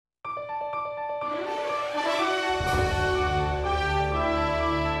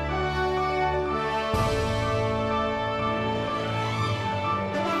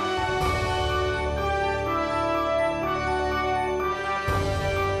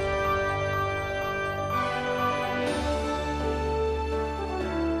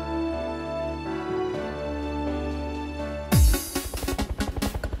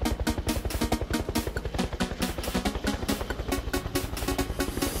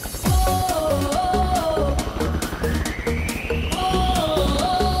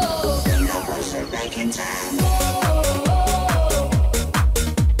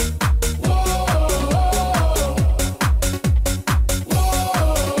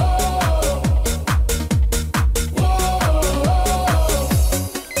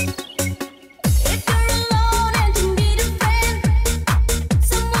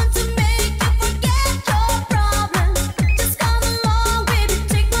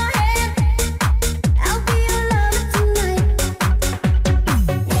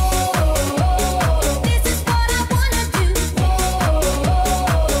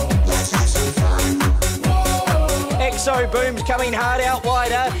Boom's coming hard out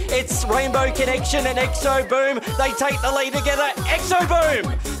wider. It's Rainbow Connection and Exo Boom. They take the lead together. Exo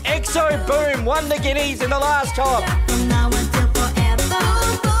Boom! Exo Boom won the Guineas in the last top. From now until forever.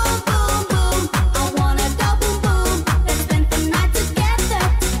 Boom, boom, boom. I wanna go boom, boom. Let's spend the night together,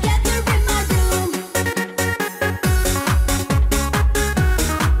 together in my room.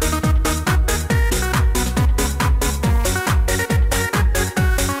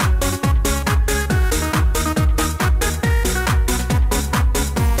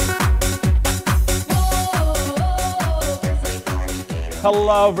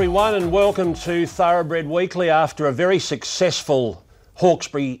 Hello everyone and welcome to Thoroughbred Weekly after a very successful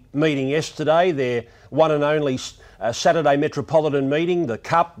Hawkesbury meeting yesterday, their one and only Saturday Metropolitan meeting, the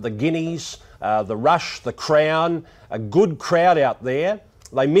Cup, the Guineas, the Rush, the Crown, a good crowd out there.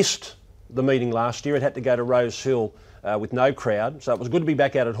 They missed the meeting last year, it had to go to Rose Hill with no crowd, so it was good to be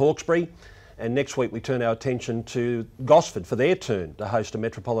back out at Hawkesbury. And next week we turn our attention to Gosford for their turn to host a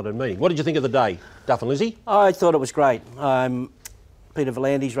Metropolitan meeting. What did you think of the day, Duff and Lizzie? I thought it was great. Peter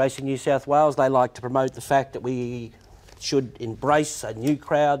Volandi's Racing New South Wales, they like to promote the fact that we should embrace a new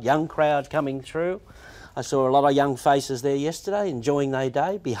crowd, young crowd coming through. I saw a lot of young faces there yesterday, enjoying their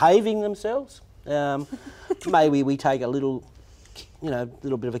day, behaving themselves. Maybe we take a little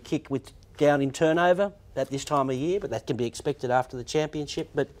bit of a kick down in turnover at this time of year, but that can be expected after the championship.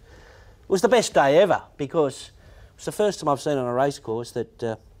 But it was the best day ever because it was the first time I've seen on a race course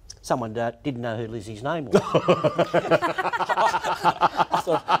that someone didn't know who Lizzie's name was.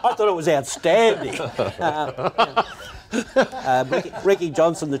 I thought it was outstanding. Ricky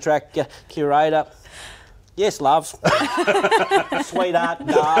Johnson, the track curator. Yes, love. Sweetheart,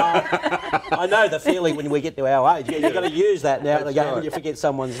 no. I know the feeling when we get to our age. You've got to use that now and again when you forget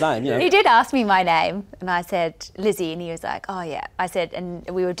someone's name. You know. He did ask me my name, and I said Lizzie, and he was like, "Oh yeah." I said, and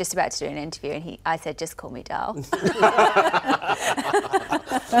we were just about to do an interview, and I said, "Just call me Dal."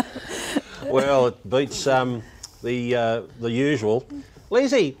 Well, it beats the usual.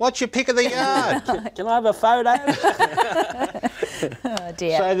 Lizzie, what's your pick of the yard? Can I have a photo? Oh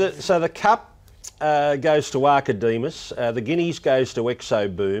dear. So the Cup goes to Archidemus, the Guineas goes to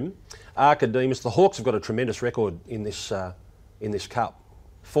Exo Boom. Archidemus, the Hawks have got a tremendous record in this Cup.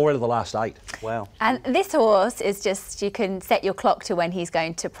 4 out of the last 8. Wow. And this horse is just, you can set your clock to when he's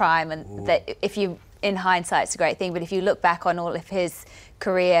going to prime, and that if you, in hindsight, it's a great thing, but if you look back on all of his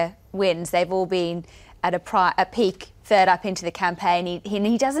career wins, they've all been at a peak third up into the campaign.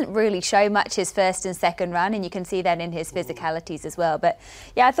 He doesn't really show much his first and second run, and you can see that in his physicalities as well. But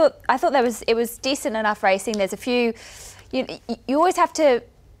yeah, I thought it was decent enough racing. There's a few, you always have to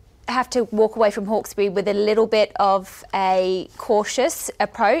walk away from Hawkesbury with a little bit of a cautious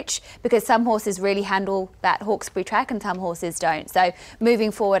approach, because some horses really handle that Hawkesbury track and some horses don't. So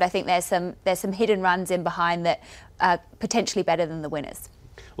moving forward, I think there's some hidden runs in behind that are potentially better than the winners.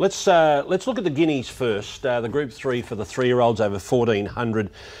 Let's look at the Guineas first. The Group 3 for the 3-year-olds over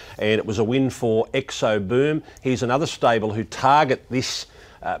 1400, and it was a win for Exo Boom. Here's another stable who target this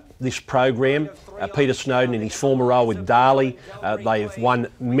program. Peter Snowden in his former role with Darley. They've won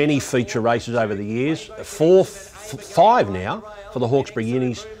many feature races over the years. 5 now for the Hawkesbury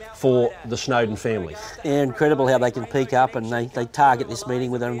Guineas for the Snowden family. Yeah, incredible how they can peak up, and they target this meeting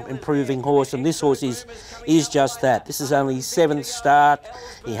with an improving horse, and this horse is just that. This is only his 7th start.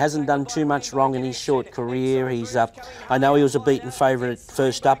 He hasn't done too much wrong in his short career. He's I know he was a beaten favourite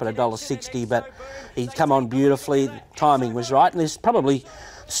first up at $1.60, but he'd come on beautifully. The timing was right, and there's probably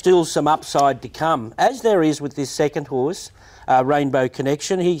still some upside to come, as there is with this second horse, Rainbow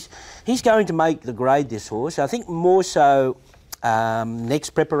Connection. He's going to make the grade, this horse. I think more so next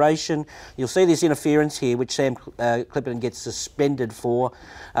preparation. You'll see this interference here, which Sam Clipperton gets suspended for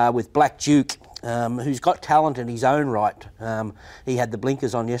with Black Duke, who's got talent in his own right. He had the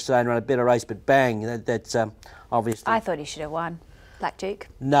blinkers on yesterday and ran a better race, but bang, that's obviously... I thought he should have won, Black Duke.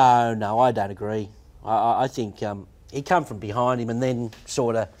 No, I don't agree. I think he come from behind him and then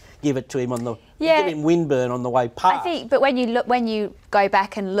sort of give it to him on the... Yeah. Give him windburn on the way past. I think, but when you go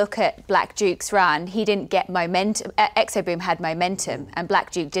back and look at Black Duke's run, he didn't get momentum. Exo Boom had momentum, and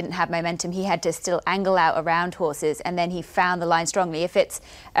Black Duke didn't have momentum. He had to still angle out around horses, and then he found the line strongly.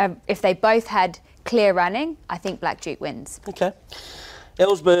 If they both had clear running, I think Black Duke wins. Okay.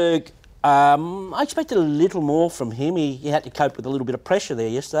 Ellsberg, I expected a little more from him. He had to cope with a little bit of pressure there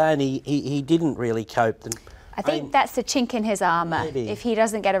yesterday, and he didn't really cope. I think that's the chink in his armour. Maybe. If he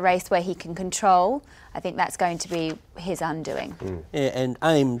doesn't get a race where he can control, I think that's going to be his undoing. Yeah, and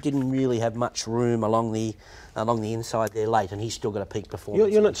AIM didn't really have much room along the inside there late, and he's still got a peak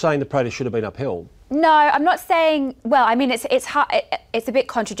performance. You're not saying the protest should have been upheld? No, I'm not saying. Well, I mean, it's hard, it's a bit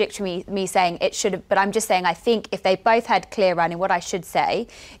contradictory me saying it should have, but I'm just saying I think if they both had clear running, what I should say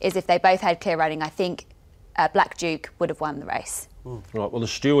is if they both had clear running, I think Black Duke would have won the race. Right. Well, the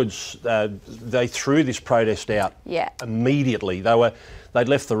stewards they threw this protest out immediately. They'd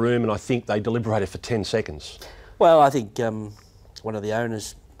left the room, and I think they deliberated for 10 seconds. Well, I think one of the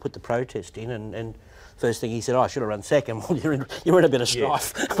owners put the protest in, and first thing he said, I should have run second. Well, you're in a bit of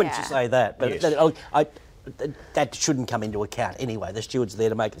strife when you say that. But that shouldn't come into account anyway. The steward's there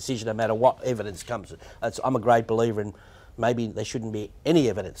to make a decision no matter what evidence comes. I'm a great believer in maybe there shouldn't be any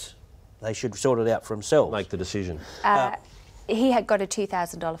evidence. They should sort it out for themselves. Make the decision. He had got a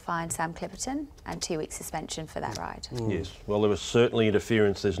 $2,000 fine, Sam Clipperton, and 2 weeks suspension for that ride. Yes. Well, there was certainly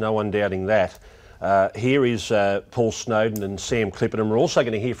interference. There's no one doubting that. Here is Paul Snowden and Sam Clipperton. We're also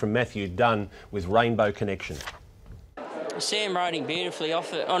going to hear from Matthew Dunn with Rainbow Connection. Sam riding beautifully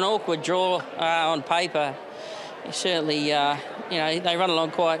off an awkward draw on paper. Certainly, they run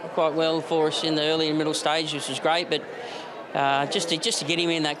along quite well for us in the early and middle stage, which was great. But just to get him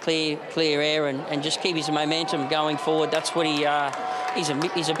in that clear air and just keep his momentum going forward, that's what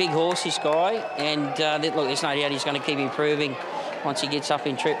he's a big horse, this guy. And look, there's no doubt he's going to keep improving once he gets up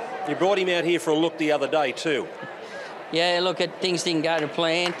in trip. You brought him out here for a look the other day too. Yeah, look, things didn't go to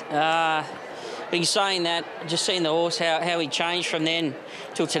plan. But he's saying that, just seeing the horse, how he changed from then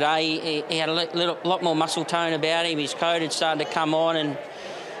till today. He had a lot more muscle tone about him. His coat had started to come on and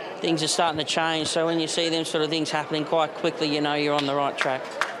things are starting to change. So when you see them sort of things happening quite quickly, you know you're on the right track.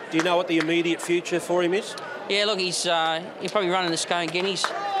 Do you know what the immediate future for him is? Yeah, look, he's probably running the Scone Guineas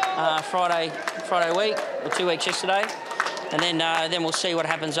Friday week, or 2 weeks yesterday. And then we'll see what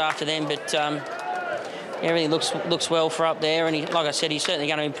happens after then. But everything looks well for up there. And like I said, he's certainly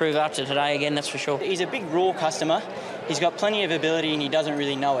going to improve after today again, that's for sure. He's a big raw customer. He's got plenty of ability and he doesn't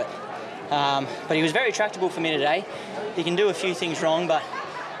really know it. But he was very tractable for me today. He can do a few things wrong, but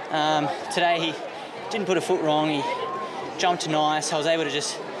today he didn't put a foot wrong. He jumped nice. I was able to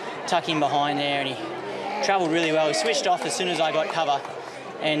just tuck him behind there and he travelled really well. He switched off as soon as I got cover.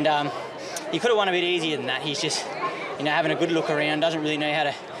 And he could have won a bit easier than that. He's just having a good look around, doesn't really know how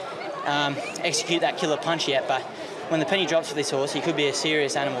to execute that killer punch yet, but when the penny drops for this horse, he could be a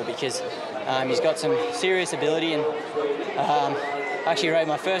serious animal because he's got some serious ability, and actually rode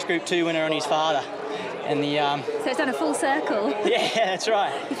my first Group 2 winner on his father. And So it's done a full circle. Yeah, that's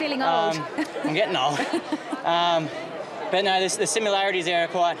right. You're feeling old. I'm getting old. But no, the similarities there are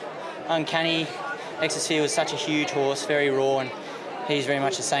quite uncanny. Exosphere was such a huge horse, very raw, and he's very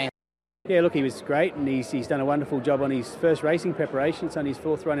much the same. Yeah, look, he was great, and he's done a wonderful job on his first racing preparation. It's on his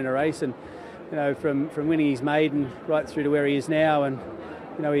fourth run in a race, and from winning his maiden right through to where he is now, and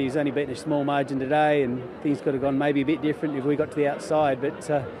he's only beaten a small margin today, and things could have gone maybe a bit different if we got to the outside.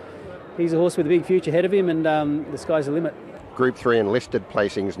 But he's a horse with a big future ahead of him, and the sky's the limit. Group 3 enlisted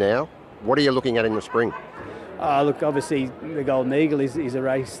placings now. What are you looking at in the spring? Look, obviously the Golden Eagle is a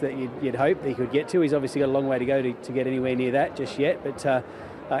race that you'd hope that he could get to. He's obviously got a long way to go to get anywhere near that just yet, but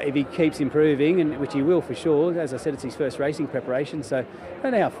if he keeps improving, and which he will for sure, as I said, it's his first racing preparation, so I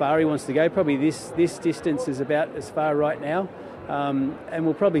don't know how far he wants to go. Probably this distance is about as far right now, and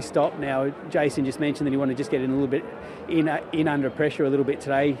we'll probably stop now. Jason just mentioned that he wanted to just get in a little bit in under pressure a little bit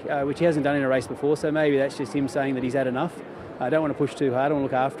today, which he hasn't done in a race before, so maybe that's just him saying that he's had enough. I don't want to push too hard. I want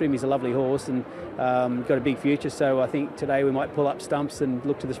to look after him. He's a lovely horse and got a big future, so I think today we might pull up stumps and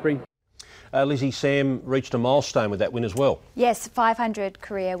look to the spring. Lizzie, Sam reached a milestone with that win as well. Yes, 500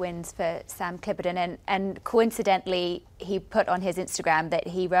 career wins for Sam Clipperton, and coincidentally he put on his Instagram that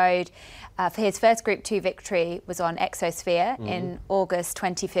he rode for his first Group 2 victory was on Exosphere in August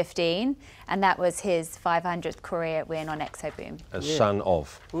 2015, and that was his 500th career win on Exoboom. Son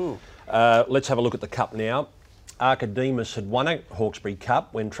of. Let's have a look at the Cup now. Archidemus had won a Hawkesbury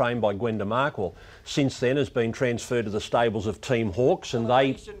Cup when trained by Gwenda Mark. Well, since then has been transferred to the stables of Team Hawks, and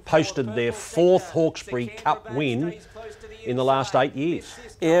they posted their 4th Hawkesbury Cup win in the last 8 years.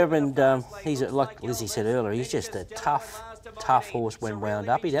 Yeah, and he's, like Lizzie said earlier, he's just a tough horse when wound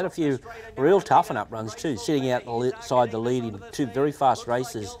up. He's had a few real toughen-up runs too, sitting outside the lead in 2 very fast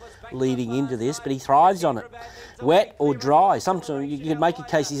races leading into this, but he thrives on it. Wet or dry, sometimes you can make a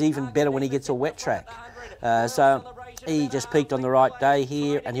case he's even better when he gets a wet track. So he just peaked on the right day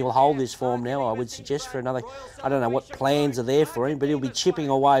here, and he'll hold this form now, I would suggest, for another... I don't know what plans are there for him, but he'll be chipping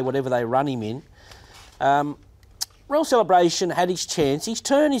away whatever they run him in. Royal Celebration had his chance. His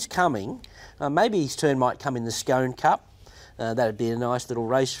turn is coming. Maybe his turn might come in the Scone Cup. That'd be a nice little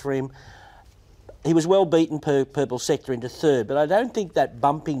race for him. He was well beaten Purple Sector into third, but I don't think that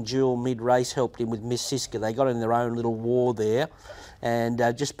bumping duel mid-race helped him with Miss Siska. They got in their own little war there and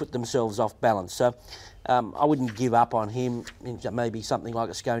just put themselves off balance. So I wouldn't give up on him. Maybe something like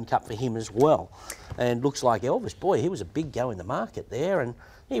a Scone Cup for him as well. And looks like Elvis, boy, he was a big go in the market there, and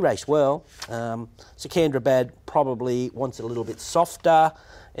he raced well. Sikandrabad probably wants it a little bit softer,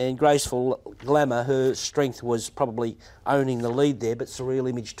 and Graceful Glamour, her strength was probably owning the lead there, but Surreal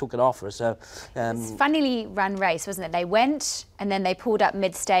Image took it off her. So it's a funnily run race, wasn't it? They went and then they pulled up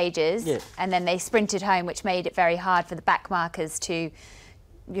mid stages, and then they sprinted home, which made it very hard for the back markers to,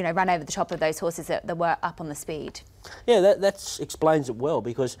 you know, run over the top of those horses that were up on the speed. Yeah, that explains it well,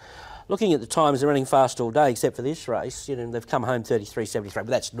 because looking at the times, they're running fast all day, except for this race. You know, they've come home 33.73, but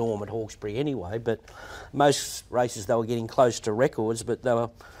that's norm at Hawkesbury anyway. But most races they were getting close to records, but they were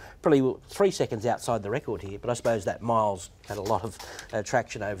probably 3 seconds outside the record here. But I suppose that miles had a lot of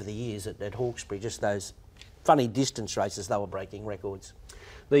traction over the years at Hawkesbury. Just those funny distance races, they were breaking records.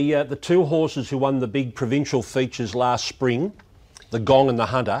 The two horses who won the big provincial features last spring, the Gong and the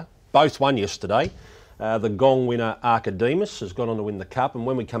Hunter, both won yesterday. The Gong winner, Archidemus, has gone on to win the Cup, and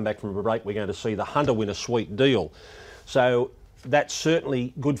when we come back from a break, we're going to see the Hunter winner, Sweet Deal. So that's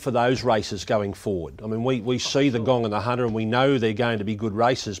certainly good for those races going forward. I mean, we see the Gong and the Hunter, and we know they're going to be good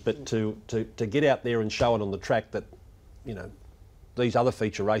races, but to get out there and show it on the track that, you know, these other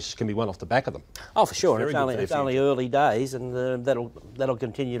feature races can be won off the back of them. Oh, for sure. It's only early days, and that'll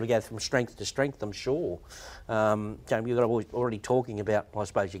continue to go from strength to strength, I'm sure. You've already talking about, I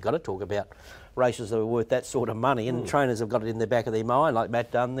suppose you've got to talk about races that are worth that sort of money, and trainers have got it in the back of their mind, like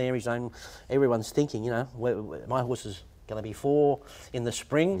Matt Dunn there. Everyone's thinking, you know, my horse is going to be 4 in the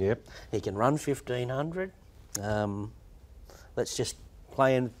spring. Yep. He can run 1,500. Let's just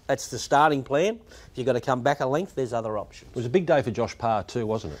play in. That's the starting plan. If you've got to come back a length, there's other options. It was a big day for Josh Parr too,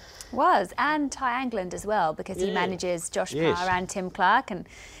 wasn't it? Was, and Ty Angland as well, because he manages Josh Parr and Tim Clark, and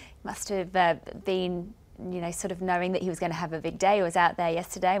must have been, you know, sort of knowing that he was going to have a big day. He was out there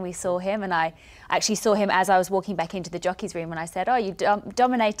yesterday and we saw him, and I actually saw him as I was walking back into the jockey's room, and I said, "Oh, you're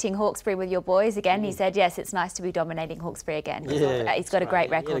dominating Hawkesbury with your boys again?" He said, "Yes, it's nice to be dominating Hawkesbury again." Yeah, he's got a great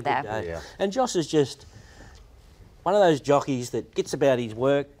record there. Yeah. And Josh is just one of those jockeys that gets about his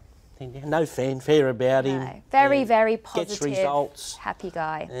work, no fanfare about him. No. Very positive, gets results. Happy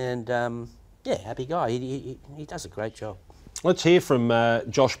guy. And happy guy. He does a great job. Let's hear from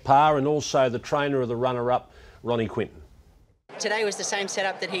Josh Parr and also the trainer of the runner-up, Ronnie Quinton. Today was the same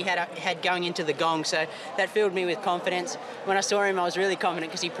setup that he had going into the Gong, so that filled me with confidence. When I saw him, I was really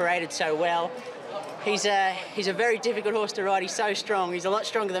confident because he paraded so well. He's a very difficult horse to ride. He's so strong. He's a lot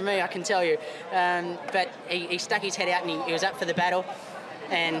stronger than me, I can tell you. But he stuck his head out and he was up for the battle.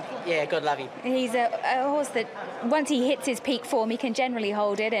 And yeah, God love him. He's a horse that once he hits his peak form, he can generally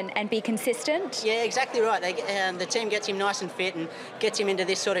hold it and be consistent. Yeah, exactly right. The team gets him nice and fit and gets him into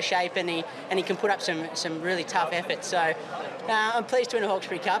this sort of shape, and he can put up some really tough efforts. So I'm pleased to win a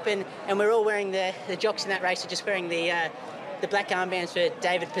Hawkesbury Cup, and we're all wearing the jocks in that race are just wearing the black armbands for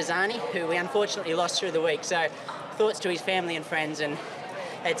David Pisani, who we unfortunately lost through the week. So thoughts to his family and friends, and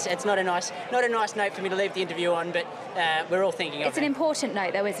it's not a nice note for me to leave the interview on, but we're all thinking of it. It's an important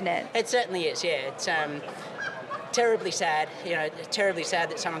note, though, isn't it? It certainly is. Yeah, it's terribly sad. You know, terribly sad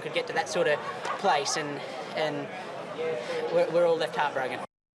that someone could get to that sort of place, and we're all left heartbroken.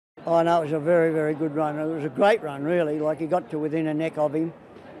 Oh no, it was a very, very good run. It was a great run, really. Like, he got to within a neck of him,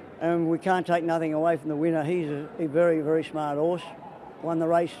 and we can't take nothing away from the winner. He's a very, very smart horse. Won the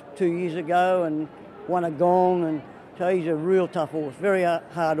race 2 years ago and won a Gong, and so he's a real tough horse. Very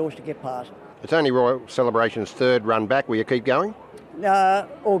hard horse to get past. It's only Royal Celebration's third run back. Will you keep going?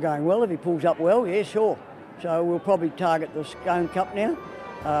 All going well. If he pulls up well, yeah, sure. So we'll probably target the Scone Cup now.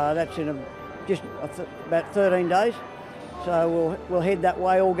 That's in about 13 days. So we'll head that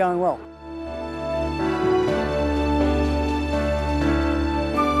way, all going well.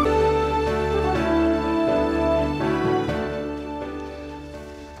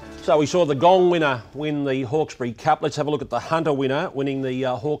 So we saw the Gong winner win the Hawkesbury Cup. Let's have a look at the Hunter winner winning the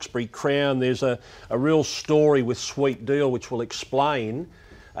Hawkesbury Crown. There's a real story with Sweet Deal which will explain.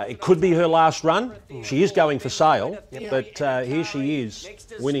 It could be her last run. She is going for sale, but here she is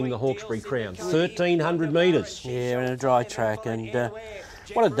winning the Hawkesbury Crown. 1,300 metres. Yeah, in a dry track, and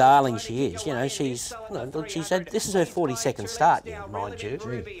what a darling she is. You know, she's had, this is her 42nd start, mind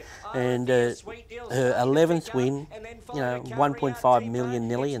you. And her 11th win, you know, 1.5 million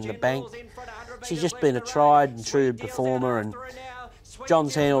nearly in the bank. She's just been a tried and true performer, and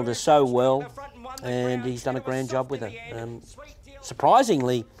John's handled her so well, and he's done a grand job with her.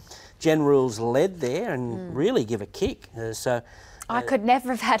 Surprisingly, General's led there and really give a kick. I could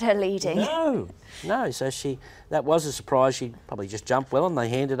never have had her leading. No. So that was a surprise. She probably just jumped well and they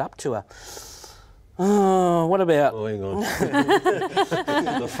handed up to her. Oh, what about... Oh, hang on.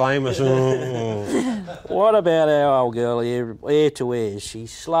 The famous... What about our old girl here, Air to Air?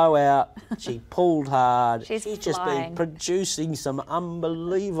 She's slow out, she pulled hard. She's just flying. been producing some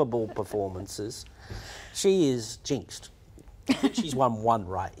unbelievable performances. She is jinxed. She's won one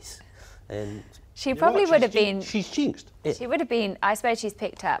race. And She probably would have been... She's jinxed. Yeah. She would have been... I suppose she's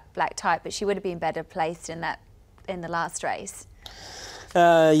picked up black type, but she would have been better placed in the last race.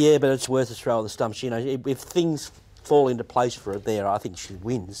 Yeah, but it's worth a throw of the stumps. You know, if things fall into place for her there, I think she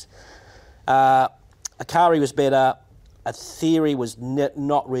wins. Akari was better. A theory was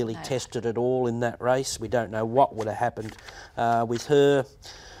not really tested at all in that race. We don't know what would have happened with her.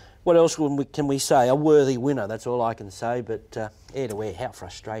 What else can we say? A worthy winner, that's all I can say. But Air to Air, how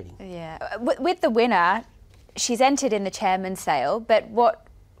frustrating. Yeah. With the winner, she's entered in the chairman's sale, but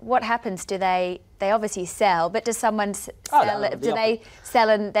what happens? Do they obviously sell, but does someone sell it? Do they sell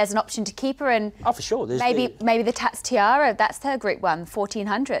and there's an option to keep her? And oh, for sure. Maybe the Tats Tiara, that's her Group 1,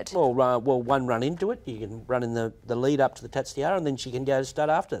 1400. Well, one run into it. You can run in the lead up to the Tats Tiara and then she can go to start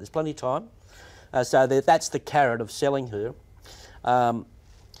after. There's plenty of time. So that's the carrot of selling her.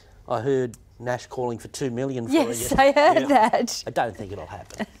 I heard Nash calling for $2 million for her. Yes, I heard that. I don't think it'll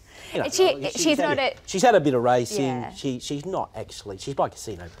happen. You know, she's had a bit of racing. Yeah. She's not actually. She's by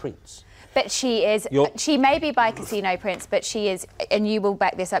Casino Prince. But she is. She may be by Casino Prince, but she is, and you will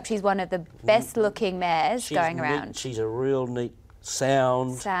back this up. She's one of the best-looking mares going around. She's a real neat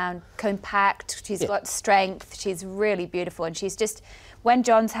sound, compact. She's got strength. She's really beautiful, and she's just. When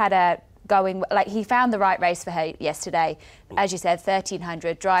John's had her going, like he found the right race for her yesterday. As you said,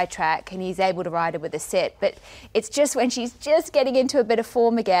 1300 dry track, and he's able to ride her with a sit. But it's just when she's just getting into a bit of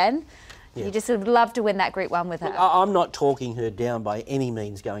form again. Yeah. You just would love to win that Group 1 with her. I'm not talking her down by any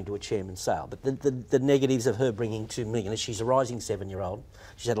means going to a chairman's sale, but the negatives of her bringing $2 million is she's a rising 7-year-old.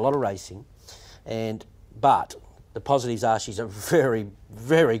 She's had a lot of racing, but the positives are she's a very,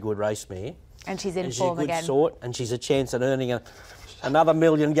 very good race mare. And she's in form again. She's a good sort, and she's a chance at earning another $1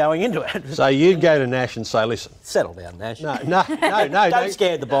 million going into it. So you'd go to Nash and say, listen... Settle down, Nash. No. Don't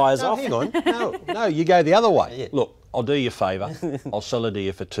scare the buyers off. Hang on. No, you go the other way. Yeah. Look, I'll do you a favour. I'll sell it to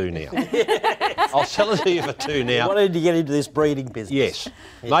you for $2 now. I'll sell it to you for $2 now. I wanted to get into this breeding business. Yes.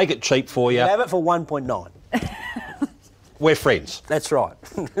 Yeah. Make it cheap for you. Have it for 1.9. We're friends. That's right.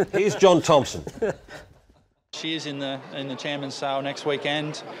 Here's John Thompson. She is in the chairman's sale next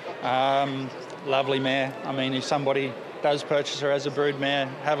weekend. Lovely mare. I mean, if somebody does purchase her as a brood mare,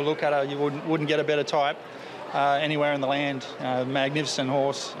 have a look at her. You wouldn't get a better type anywhere in the land. Magnificent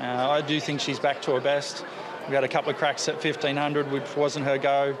horse. I do think she's back to her best. We had a couple of cracks at 1500, which wasn't her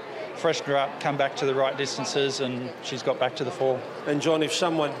go. Freshened her up, come back to the right distances, and she's got back to the fore. And John, if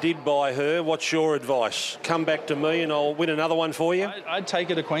someone did buy her, what's your advice? Come back to me and I'll win another one for you? I'd take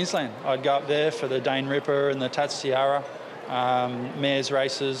her to Queensland. I'd go up there for the Dane Ripper and the Tats Tiara. Mares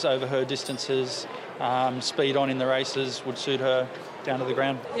races over her distances. Speed on in the races would suit her down to the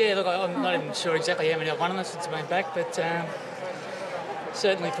ground. Yeah, look, I'm not even sure exactly how many I've won on her since I've been back, but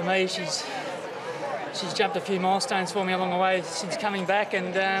certainly for me, she's jumped a few milestones for me along the way since coming back,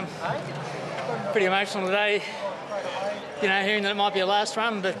 and pretty emotional today, you know, hearing that it might be a last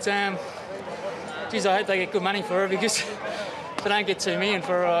run, but geez, I hope they get good money for her, because if they don't get $2 million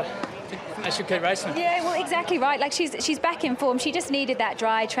for her, they should keep racing. Yeah, well, exactly right. Like she's back in form. She just needed that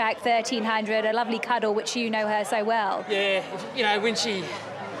dry track 1300, a lovely cuddle, which you know her so well. Yeah, you know, when she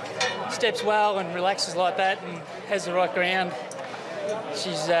steps well and relaxes like that and has the right ground,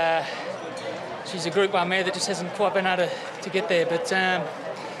 she's a Group 1 mare that just hasn't quite been able to get there. But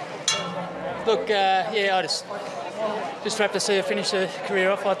look, yeah, I just hope to see her finish her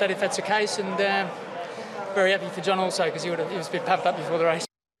career off like that if that's the case, and very happy for John also, because he was a bit pumped up before the race.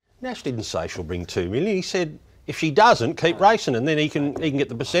 Nash didn't say she'll bring $2 million. He said if she doesn't, keep racing, and then he can get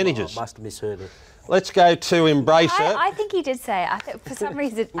the percentages. I must have misheard it. Let's go to Embrace Her. I think he did say it. For some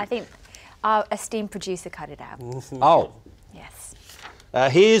reason, I think our esteemed producer cut it out. Oh. Yes.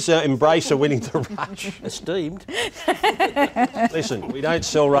 Here's Embrace Her winning the rush. Esteemed. Listen, we don't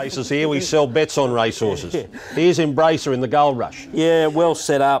sell races here. We sell bets on racehorses. Here's Embrace Her in the Gold Rush. Yeah, well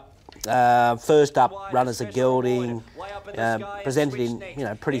set up. First up, runners are gelding, presented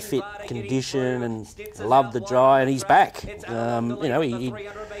in pretty fit condition, and loved the dry, and he's back.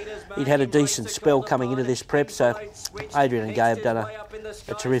 He'd had a decent spell coming into this prep, so Adrian and Gay have done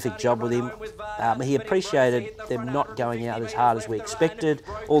a terrific job with him. He appreciated them not going out as hard as we expected.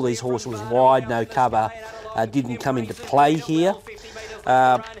 All these horses wide, no cover, didn't come into play here.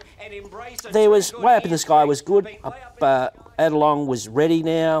 there was Way Up in the Sky was good. Adelong was ready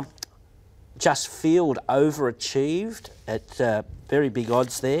now. Just Field overachieved at very big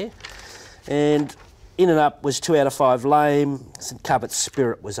odds there. And In and Up was 2 out of 5 lame. St Cuthbert's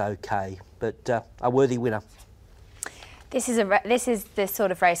Spirit was okay, but a worthy winner. This is the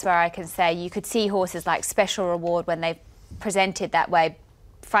sort of race where I can say you could see horses like Special Reward when they presented that way,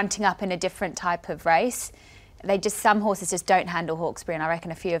 fronting up in a different type of race. Some horses just don't handle Hawkesbury, and I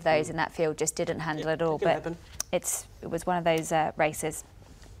reckon a few of those in that field just didn't handle it at all. But it was one of those races.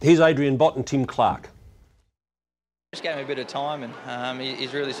 Here's Adrian Bott and Tim Clark. Just gave him a bit of time, and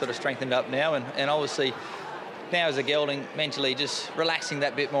he's really sort of strengthened up now, and obviously now as a gelding, mentally just relaxing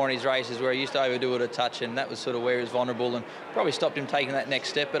that bit more in his races where he used to overdo it a touch, and that was sort of where he was vulnerable and probably stopped him taking that next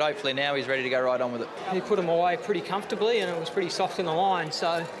step, but hopefully now he's ready to go right on with it. He put him away pretty comfortably and it was pretty soft in the line,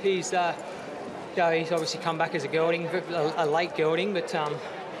 so he's he's obviously come back as a gelding, a late gelding, but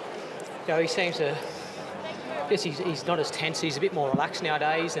he seems to, I guess he's not as tense, he's a bit more relaxed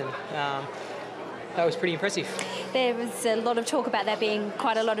nowadays, and that was pretty impressive. There was a lot of talk about there being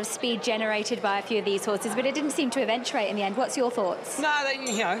quite a lot of speed generated by a few of these horses, but it didn't seem to eventuate in the end. What's your thoughts? No,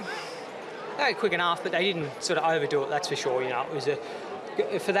 they were quick enough, but they didn't sort of overdo it, that's for sure. It was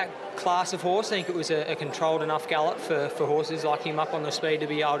for that class of horse, I think it was a controlled enough gallop for horses like him up on the speed to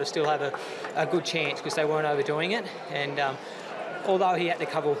be able to still have a good chance because they weren't overdoing it. And although he had to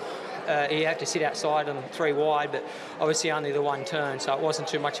cover, he had to sit outside on 3 wide, but obviously only the one turn, so it wasn't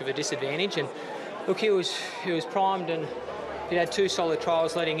too much of a disadvantage. And look, he was primed and he had 2 solid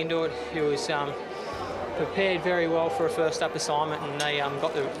trials leading into it. He was prepared very well for a first up assignment, and they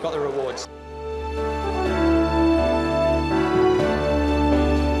got the rewards.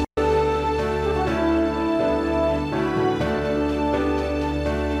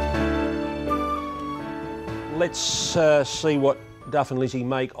 Let's see what Duff and Lizzie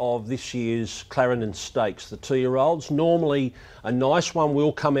make of this year's Clarendon Stakes, the 2-year-olds. Normally a nice one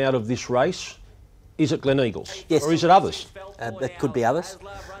will come out of this race. Is it Gleneagles? Yes. Or is it others? It could be others.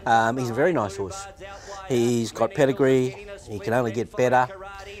 He's a very nice horse. He's got pedigree. He can only get better.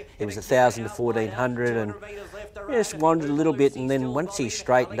 It was 1,000 to 1,400 and just wandered a little bit, and then once he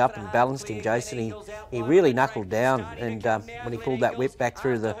straightened up and balanced him, Jason, he really knuckled down, and when he pulled that whip back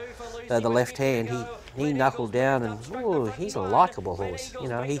through the left hand, he knuckled down, and he's a likeable horse.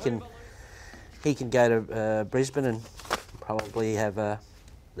 He can go to Brisbane and probably have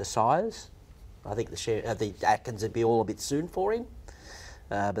the sires. I think the Atkins would be all a bit soon for him,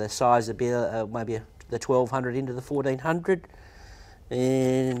 but the sires would be maybe the 1,200 into the 1,400,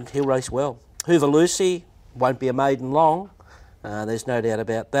 and he'll race well. Hoover Lucy won't be a maiden long, there's no doubt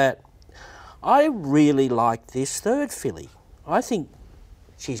about that. I really like this third filly. I think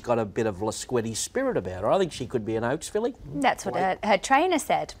she's got a bit of Lasquetti spirit about her. I think she could be an Oaks filly. That's what her trainer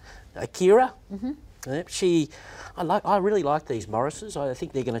said. Akira. Mm-hmm. I really like these Morrises. I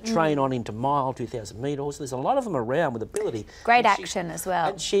think they're going to train on into mile 2,000 metre horses. There's a lot of them around with ability. Great action as well.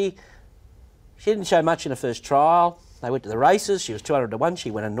 And she didn't show much in her first trial. They went to the races. She was 200 to 1.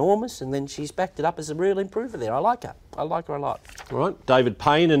 She went enormous, and then she's backed it up as a real improver there. I like her. I like her a lot. All right, David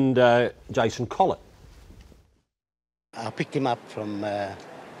Payne and Jason Collett. I picked him up from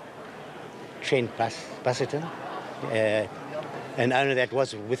Trent Busselton. An owner that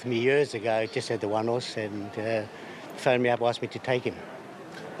was with me years ago just had the one horse and phoned me up, asked me to take him.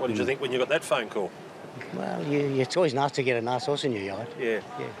 What did you think when you got that phone call? Well, it's always nice to get a nice horse in your yard. Yeah.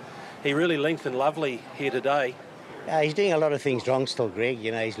 He really lengthened lovely here today. He's doing a lot of things wrong still, Greg.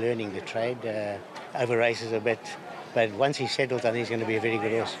 He's learning the trade, over races a bit. But once he's settled, I think he's going to be a very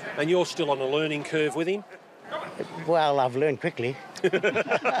good horse. And you're still on a learning curve with him? Well, I've learned quickly.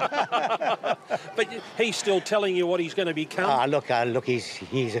 But he's still telling you what he's going to become? Look, he's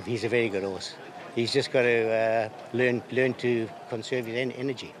a very good horse. He's just got to learn to conserve his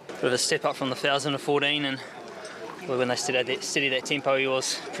energy. Bit of a step up from the 1,000 to 14, and when they steady that tempo, he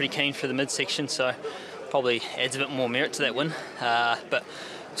was pretty keen for the midsection, so probably adds a bit more merit to that win. But it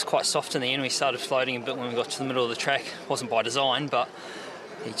was quite soft in the end. We started floating a bit when we got to the middle of the track. Wasn't by design, but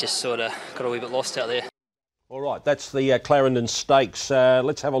he just sort of got a wee bit lost out there. All right, that's the Clarendon Stakes.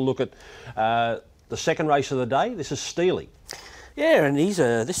 Let's have a look at the second race of the day. This is Steely. Yeah, and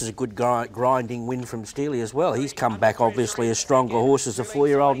this is a good grinding win from Steely as well. He's come back obviously a stronger horse as a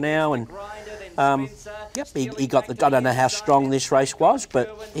 4-year-old now, and he got the. I don't know how strong this race was,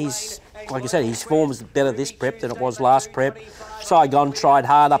 but he's, like I said, his form is better this prep than it was last prep. Saigon tried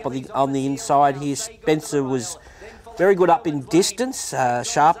hard up on the inside here. Spencer was very good up in distance,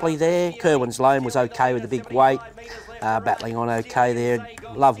 sharply there. Kerwin's Lane was okay with the big weight, battling on okay there.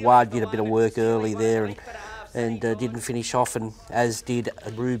 Love Ward did a bit of work early there, and and didn't finish off, and as did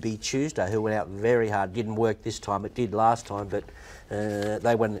Ruby Tuesday, who went out very hard. Didn't work this time, it did last time, but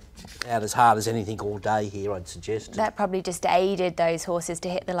they went out as hard as anything all day here, I'd suggest. That probably just aided those horses to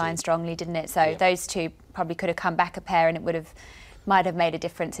hit the line strongly, didn't it? So those two probably could have come back a pair, and it might have made a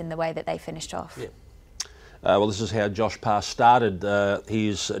difference in the way that they finished off. Yeah. Well, this is how Josh Parr started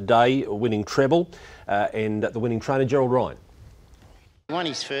his day, winning treble, and the winning trainer, Gerald Ryan. He won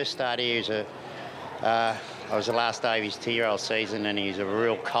his first start here as it was the last day of his 2-year-old season, and he was a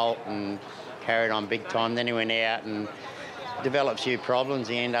real colt and carried on big time. Then he went out and developed a few problems.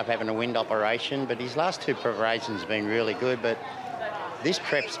 He ended up having a wind operation, but his last two preparations have been really good. But this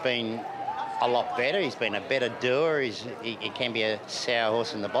prep's been a lot better. He's been a better doer. He can be a sour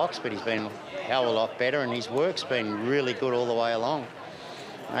horse in the box, but he's been a hell of a lot better, and his work's been really good all the way along.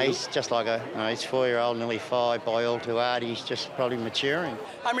 He's just like he's 4-year-old, nearly 5, by all too hard. He's just probably maturing.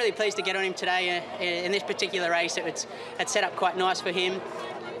 I'm really pleased to get on him today in this particular race. It's set up quite nice for him.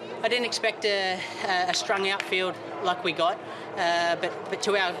 I didn't expect a strung out field like we got, but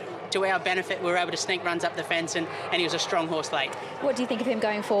to our benefit, we were able to sneak runs up the fence, and he was a strong horse late. What do you think of him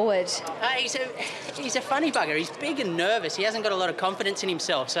going forward? He's a funny bugger. He's big and nervous. He hasn't got a lot of confidence in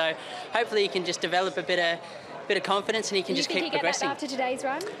himself, so hopefully he can just develop a bit of confidence, and he can just keep progressing. After today's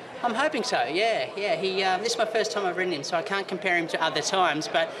run? I'm hoping so. Yeah. This is my first time I've ridden him, so I can't compare him to other times,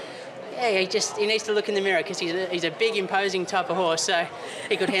 but yeah, he needs to look in the mirror, because he's a big, imposing type of horse, so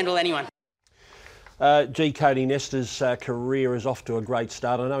he could handle anyone. Cody Nestor's career is off to a great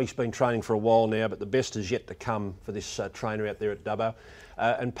start. I know he's been training for a while now, but the best is yet to come for this trainer out there at Dubbo.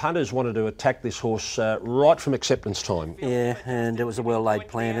 And punters wanted to attack this horse right from acceptance time. Yeah, and it was a well-laid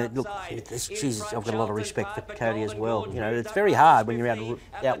plan. Look, geez, I've got a lot of respect for Cody as well. You know, it's very hard when you're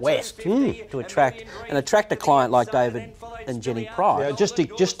out west to attract a client like David and Jenny Price.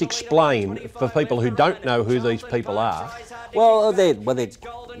 Yeah, just explain for people who don't know who these people are. Well, they're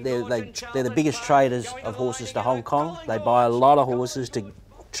the biggest traders of horses to Hong Kong. They buy a lot of horses to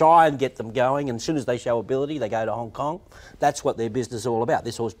try and get them going, and as soon as they show ability, they go to Hong Kong. That's what their business is all about.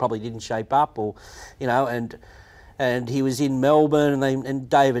 This horse probably didn't shape up, or and he was in Melbourne, and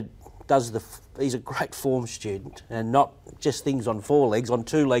David he's a great form student, and not just things on 4 legs, on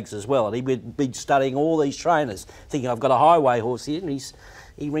 2 legs as well. And he would be studying all these trainers, thinking, I've got a highway horse here, and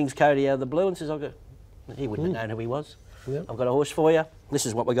he rings Cody out of the blue and says, he wouldn't have known who he was. Yep. I've got a horse for you. This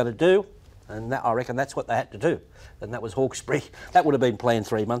is what we're going to do. And I reckon that's what they had to do. And that was Hawkesbury. That would have been planned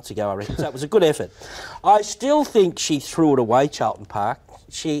 3 months ago, I reckon. So it was a good effort. I still think she threw it away, Charlton Park.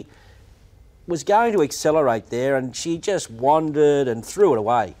 She was going to accelerate there, and she just wandered and threw it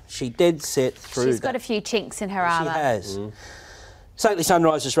away. She dead set through. She's got a few chinks in her armour. She has. Saintly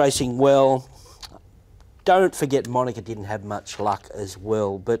Sunrise is racing well. Don't forget Monica didn't have much luck as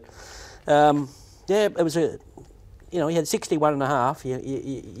well. But, it was he had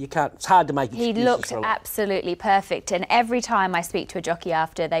 61.5. You can't. It's hard to make excuses. He looked absolutely perfect, and every time I speak to a jockey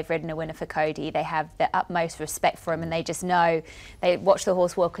after they've ridden a winner for Cody, they have the utmost respect for him, and they just know. They watch the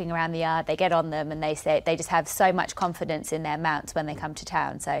horse walking around the yard, they get on them, and they say they just have so much confidence in their mounts when they come to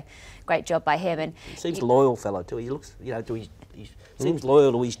town. So, great job by him. And he seems a loyal fellow too. He looks, he seems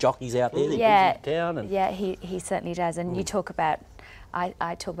loyal to his jockeys out there. Yeah, to town and yeah, he certainly does. And you talk about.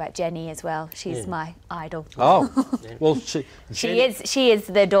 I talk about Jenny as well. She's my idol. Oh, well, she is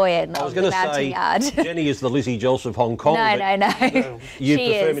the doyen of the mounting yard. Jenny is the Lizzie Jols of Hong Kong. No. You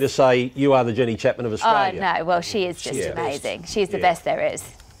prefer me to say you are the Jenny Chapman of Australia? Oh no, well she is just amazing. She's the best there is.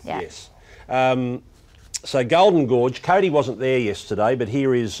 Yeah. Yes. So Golden Gorge, Cody wasn't there yesterday, but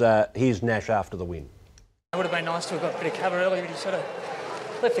here's Nash after the win. It would have been nice to have got a bit of cover early, but he sort of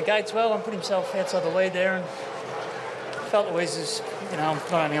left the gates well and put himself outside the lead there, and felt Louise is,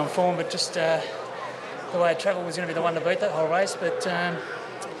 not only on form, but just the way it travelled was going to be the one to beat that whole race. But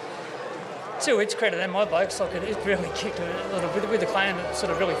to its credit and my blokes, it really kicked a little bit with the claim that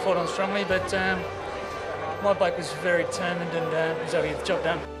sort of really fought on strongly. But my bloke was very determined and was able to get the job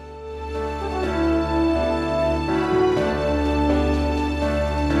done.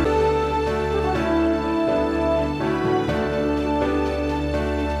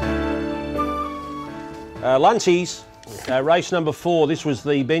 Lunchies, race number 4. This was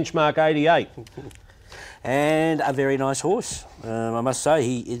the benchmark 88. And a very nice horse. I must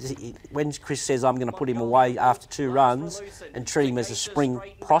say, when Chris says I'm going to put him away after 2 runs and treat him as a spring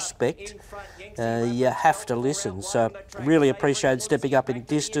prospect, you have to listen. So really appreciate stepping up in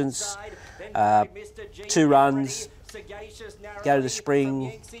distance. 2 runs, go to the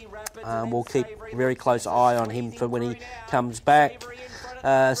spring. We'll keep a very close eye on him for when he comes back.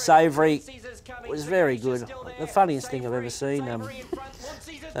 Savoury was very good. The funniest thing I've ever seen.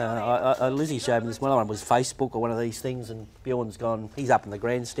 Lizzie showed me this one. I don't know if it was Facebook or one of these things, and Bjorn's gone, he's up in the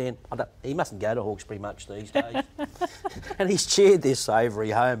grandstand. He mustn't go to Hawkesbury much these days. And he's cheered this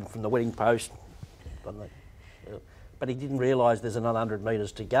Avery home from the winning post. But he didn't realise there's another 100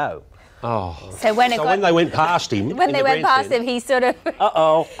 metres to go. Oh. So when they went past him, when they went past him, he sort of.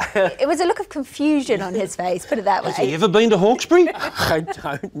 It was a look of confusion on his face. Put it that way. Has he ever been to Hawkesbury? I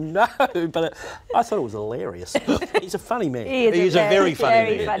don't know, but I thought it was hilarious. He's a funny man. He is a very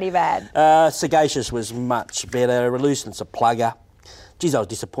funny man. Sagacious was much better. Reluctant's a plugger. Geez, I was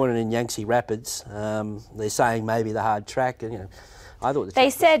disappointed in Yangtze Rapids. They're saying maybe the hard track, and I thought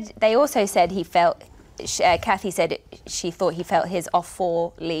They also said he felt. Kathy said she thought he felt his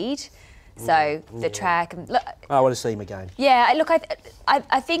off-4 lead. So the track. Look, I want to see him again. Yeah, look,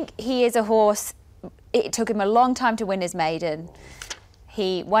 I think he is a horse. It took him a long time to win his maiden.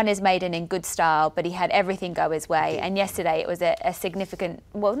 He won his maiden in good style, but he had everything go his way. And yesterday it was a significant,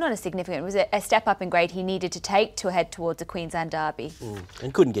 well, not a significant, it was a step up in grade he needed to take to head towards the Queensland Derby.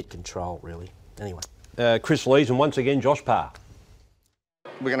 And couldn't get control, really. Anyway. Chris Lees and once again Josh Parr.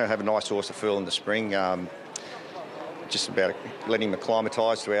 We're going to have a nice horse to fill in the spring. Just about letting him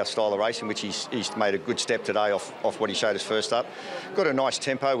acclimatise to our style of racing, which he's made a good step today off what he showed us first up. Got a nice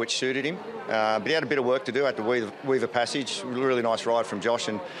tempo which suited him, but he had a bit of work to do, had to weave a passage. Really nice ride from Josh,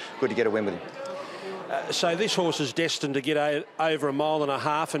 and good to get a win with him. So this horse is destined to get over 1.5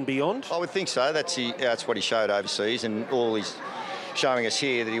 miles and beyond? I would think so. That's what he showed overseas, and all he's showing us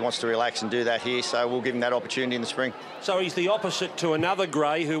here that he wants to relax and do that here, so we'll give him that opportunity in the spring. So he's the opposite to another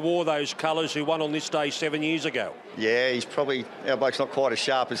grey who wore those colours who won on this day 7 years ago. Yeah, he's probably, our bloke's not quite as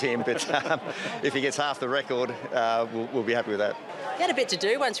sharp as him, but if he gets half the record, we'll be happy with that. He had a bit to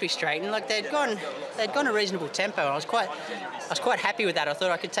do once we straightened. Like they'd gone a reasonable tempo, and I was quite happy with that. I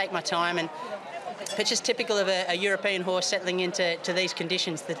thought I could take my time, and it's just typical of a European horse settling into these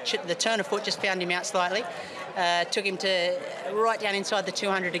conditions. The turn of foot just found him out slightly. Took him to right down inside the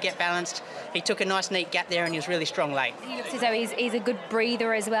 200 to get balanced. He took a nice neat gap there, and he was really strong late. He looks as though he's a good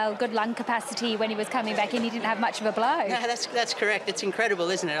breather as well, good lung capacity. When he was coming back in, he didn't have much of a blow. No, that's correct. It's incredible,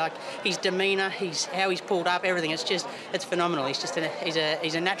 isn't it? Like his demeanour, how he's pulled up, everything. It's phenomenal. He's just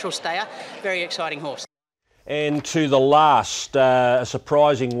he's a natural stayer. Very exciting horse. And to the last, a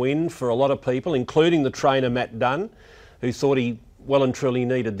surprising win for a lot of people, including the trainer Matt Dunn, who thought he well and truly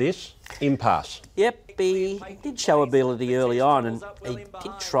needed this. Impasse. Yep, he did show ability early on, and he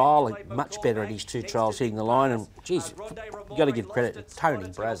did trial much better at his 2 trials hitting the line. And geez, you've got to give credit to Tony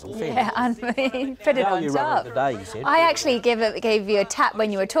Brazel. Yeah, he put it on top. Today, he said. I actually gave you a tap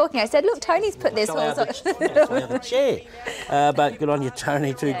when you were talking. I said, look, Tony's put this horse on the chair. But good on you,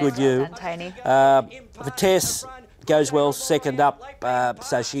 Tony. Too good, you. Tony. Vitesse goes well, second up,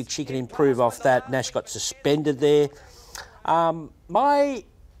 so she can improve off that. Nash got suspended there. My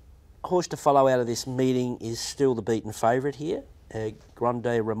horse to follow out of this meeting is still the beaten favourite here, Grande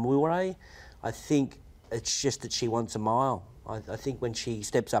Ramoure. I think it's just that she wants a mile. I think when she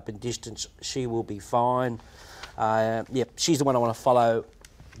steps up in distance, she will be fine. She's the one I want to follow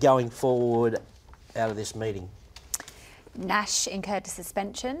going forward out of this meeting. Nash incurred a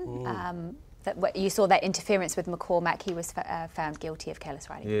suspension. You saw that interference with McCormack. He was found guilty of careless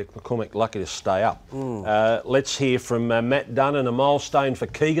riding. Yeah, McCormack lucky to stay up. Let's hear from Matt Dunn, and a milestone for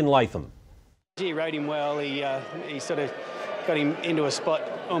Keegan Latham. He rode him well. He sort of got him into a spot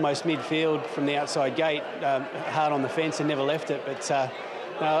almost midfield from the outside gate, hard on the fence, and never left it. But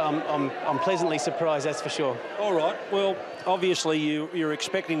I'm pleasantly surprised, that's for sure. All right. Well, obviously you're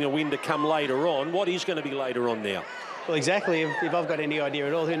expecting a win to come later on. What is going to be later on now? Well, exactly. If I've got any idea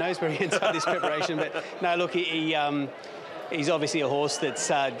at all, who knows where he ends up this preparation. But no, look, he's obviously a horse that's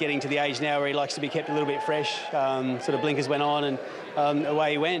getting to the age now where he likes to be kept a little bit fresh. Sort of blinkers went on, and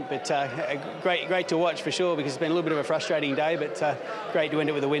away he went. But great to watch for sure, because it's been a little bit of a frustrating day, but great to end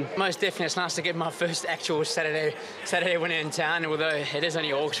it with a win. Most definitely, it's nice to get my first actual Saturday winner in town, although it is only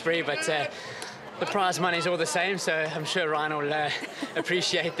Hawkesbury, but the prize money is all the same, so I'm sure Ryan will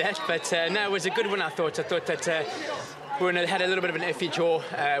appreciate that. But no, it was a good one, I thought. I thought that we had a little bit of an iffy draw.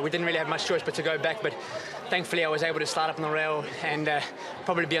 We didn't really have much choice but to go back, but thankfully I was able to start up on the rail and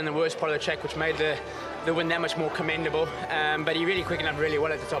probably be on the worst part of the track, which made the win that much more commendable. But he really quickened up really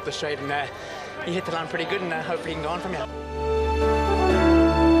well at the top of the straight, and he hit the line pretty good, and hopefully he can go on from here.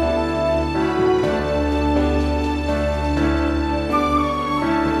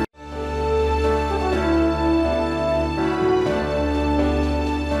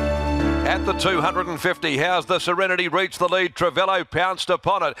 At the 250, how's the Serenity reached the lead? Trevello pounced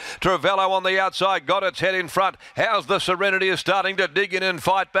upon it. Trevello on the outside, got its head in front. How's the Serenity is starting to dig in and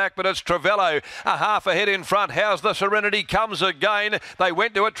fight back, but it's Trevello a half a head in front. How's the Serenity comes again. They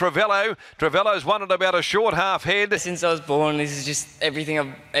went to it, Trevello. Trevello's won it about a short half head. Since I was born, this is just everything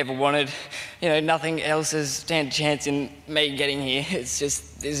I've ever wanted. You know, nothing else has stand a chance in me getting here. It's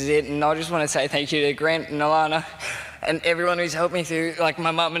just, this is it. And I just want to say thank you to Grant and Alana and everyone who's helped me through, like my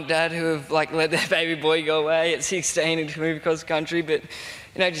mum and dad who have like let their baby boy go away at 16 and to move across the country. But,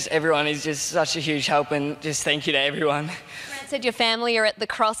 you know, just everyone is just such a huge help, and just thank you to everyone. Grant said your family are at the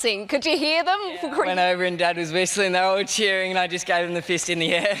crossing. Could you hear them? I went over and Dad was whistling, they were all cheering, and I just gave them the fist in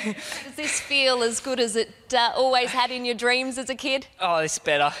the air. Does this feel as good as it always had in your dreams as a kid? Oh, it's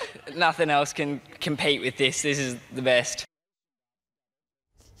better. Nothing else can compete with this. This is the best.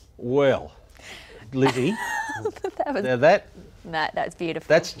 Well, Lizzie, that was, now that's beautiful.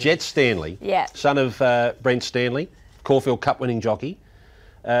 that's Jet Stanley, Yeah. son of Brent Stanley, Caulfield Cup winning jockey.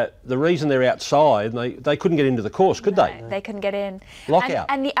 The reason they're outside, they couldn't get into the course, could they? They couldn't get in. Lockout.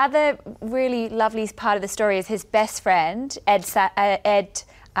 And the other really lovely part of the story is his best friend, Ed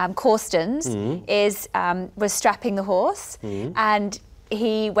Corstens, was strapping the horse, and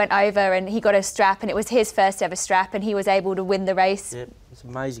he went over and he got a strap, and it was his first ever strap, and he was able to win the race. Yep, it's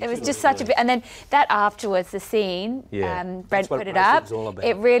amazing. It was just such a bit, and then that afterwards, the scene, Brent put it up.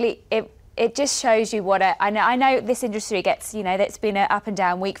 It really, it just shows you what I know this industry gets, you know, that's been an up and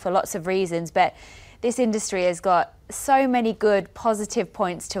down week for lots of reasons, but this industry has got so many good positive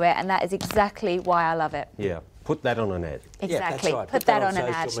points to it, and that is exactly why I love it. Yeah, put that on an ad. Exactly, Yeah, that's right. put that on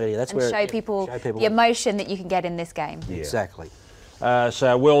an ad and show people the emotion that you can get in this game. Yeah. Exactly.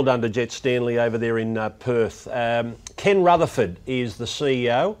 So well done to Jet Stanley over there in Perth. Ken Rutherford is the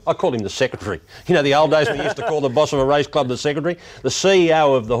CEO. I call him the secretary. You know, the old days we used to call the boss of a race club the secretary. The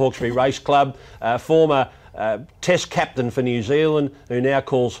CEO of the Hawkesbury Race Club, former Test captain for New Zealand, who now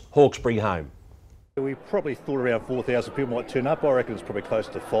calls Hawkesbury home. We probably thought around 4,000 people might turn up. I reckon it's probably close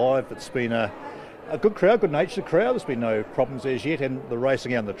to 5. It's been a good crowd, good-natured crowd. There's been no problems as yet, and the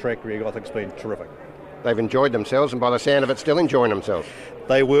racing out on the track, really, I think, has been terrific. They've enjoyed themselves, and by the sound of it, still enjoying themselves.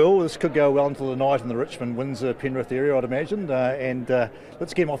 They will. This could go well until the night in the Richmond, Windsor, Penrith area, I'd imagine.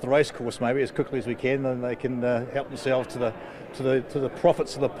 Let's get them off the race course maybe as quickly as we can, and they can help themselves to the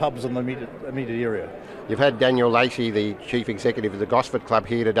profits of the pubs in the immediate area. You've had Daniel Lacey, the chief executive of the Gosford Club,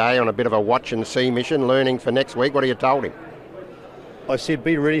 here today on a bit of a watch and see mission, learning for next week. What have you told him? I said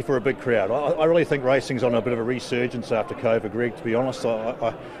be ready for a big crowd. I really think racing's on a bit of a resurgence after COVID, Greg, to be honest.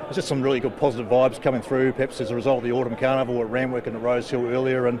 There's just some really good positive vibes coming through, perhaps as a result of the Autumn Carnival at Randwick and at Rosehill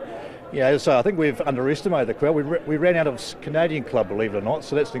earlier. And yeah, so I think we've underestimated the crowd. We ran out of Canadian Club, believe it or not,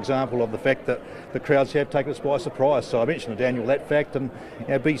 so that's an example of the fact that the crowds have taken us by surprise. So I mentioned to Daniel that fact, and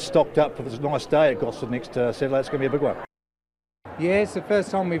be stocked up for this nice day at Gosford next Saturday. It's going to be a big one. Yeah, it's the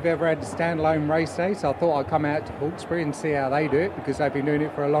first time we've ever had a standalone race day, so I thought I'd come out to Hawkesbury and see how they do it, because they've been doing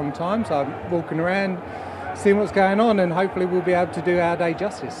it for a long time. So I'm walking around, seeing what's going on, and hopefully we'll be able to do our day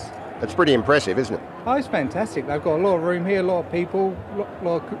justice. It's pretty impressive, isn't it? Oh, it's fantastic. They've got a lot of room here, a lot of people, a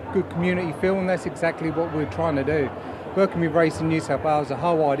lot of good community feel, and that's exactly what we're trying to do. Working with Racing New South Wales, the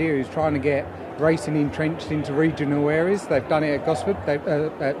whole idea is trying to get racing entrenched into regional areas. They've done it at Gosford,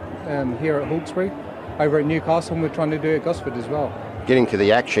 here at Hawkesbury. Over at Newcastle, and we're trying to do it at Gosford as well. Getting to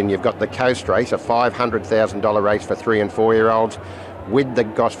the action, you've got the Coast Race, a $500,000 race for 3 and 4 year olds, with the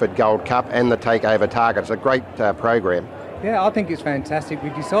Gosford Gold Cup and the Takeover Target. It's a great program. Yeah, I think it's fantastic. We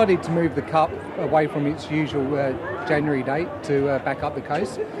decided to move the Cup away from its usual January date to back up the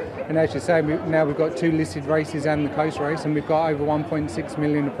coast. And as you say, now we've got 2 listed races and the Coast Race, and we've got over 1.6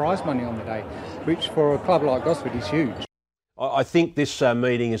 million of prize money on the day, which for a club like Gosford is huge. I think this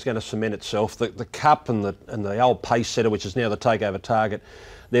meeting is going to cement itself. The Cup and the old pace setter, which is now the Takeover Target,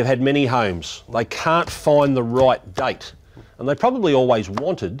 they've had many homes. They can't find the right date. And they probably always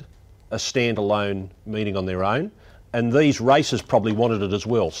wanted a standalone meeting on their own. And these races probably wanted it as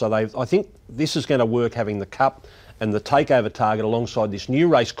well. So I think this is going to work, having the Cup and the Takeover Target alongside this new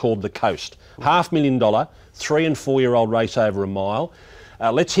race called the Coast. $500,000, 3 and 4 year old race over a mile.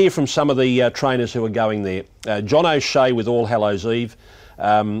 Let's hear from some of the trainers who are going there. John O'Shea with All Hallows Eve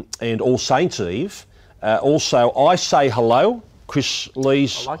and All Saints Eve. Also, I Say Hello, Chris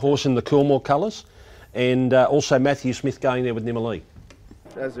Lee's horse in the Coolmore colours. And also Matthew Smith going there with Nimalee.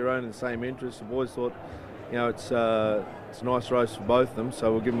 As they're owning the same interest, the boys thought, it's a nice race for both of them,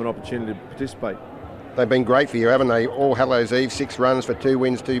 so we'll give them an opportunity to participate. They've been great for you, haven't they? All Hallows Eve, 6 runs for 2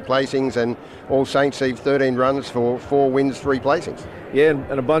 wins, 2 placings, and All Saints Eve, 13 runs for 4 wins, 3 placings. Yeah,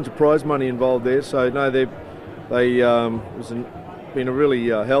 and a bunch of prize money involved there. So no, it was been a really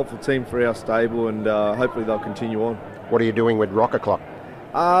helpful team for our stable, and hopefully they'll continue on. What are you doing with Rocker Clock?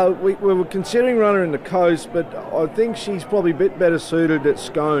 We were considering running her in the Coast, but I think she's probably a bit better suited at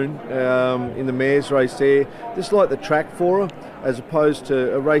Scone in the mares race there. Just like the track for her, as opposed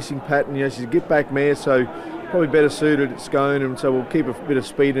to a racing pattern. You know, she's a get-back mare, so probably better suited at Scone, and so we'll keep a bit of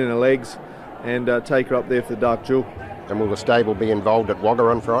speed in her legs and take her up there for the Dark Jewel. And will the stable be involved at Wagga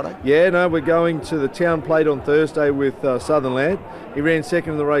on Friday? Yeah, no, we're going to the Town Plate on Thursday with Southern Lad. He ran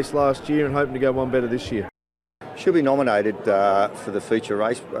second in the race last year and hoping to go one better this year. She'll be nominated for the feature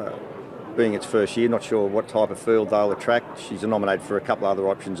race, being its first year. Not sure what type of field they'll attract. She's nominated for a couple of other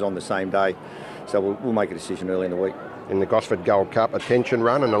options on the same day, so we'll make a decision early in the week. In the Gosford Gold Cup, Attention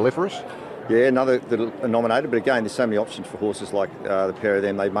Run and Aliferous? Yeah, another that are nominated, but again, there's so many options for horses like the pair of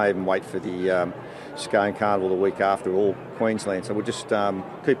them. They may even wait for the Scone Carnival the week after, all Queensland, so we'll just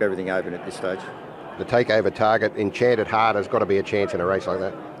keep everything open at this stage. The takeover target, Enchanted Heart, has got to be a chance in a race like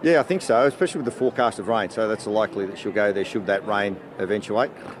that. Yeah, I think so, especially with the forecast of rain, so that's likely that she'll go there should that rain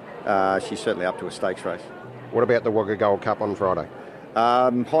eventuate. She's certainly up to a stakes race. What about the Wagga Gold Cup on Friday?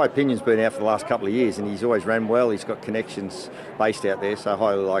 High Opinion's been out for the last couple of years and he's always ran well. He's got connections based out there, so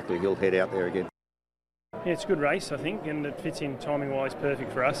highly likely he'll head out there again. Yeah, it's a good race, I think, and it fits in timing-wise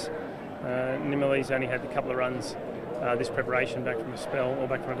perfect for us. Nimmerley's only had a couple of runs this preparation back from a spell or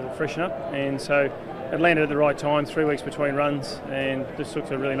back from a little freshen up, and so it landed at the right time, 3 weeks between runs, and just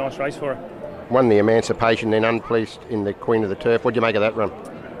looks a really nice race for her. Won the Emancipation, then unpleased in the Queen of the Turf. What do you make of that run?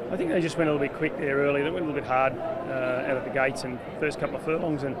 I think they just went a little bit quick there early. They went a little bit hard out of the gates and first couple of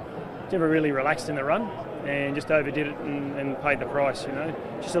furlongs, and never really relaxed in the run and just overdid it and paid the price. You know,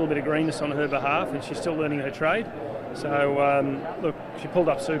 just a little bit of greenness on her behalf, and she's still learning her trade. So look, she pulled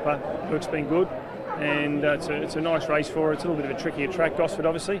up super. Work's been good, and it's a nice race for her. It's a little bit of a trickier track, Gosford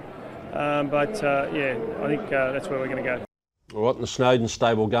obviously, but yeah, I think that's where we're going to go. All right, and the Snowden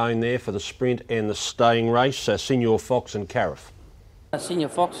stable going there for the sprint and the staying race. Senior Fox and Cariff. Senior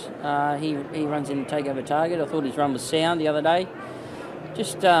Fox, he runs in Takeover Target. I thought his run was sound the other day.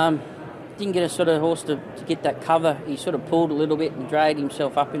 Just didn't get a sort of horse to get that cover. He sort of pulled a little bit and dragged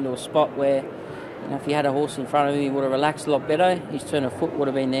himself up into a spot where, you know, if he had a horse in front of him, he would have relaxed a lot better. His turn of foot would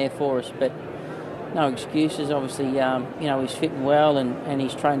have been there for us, but no excuses. Obviously, you know, he's fitting well and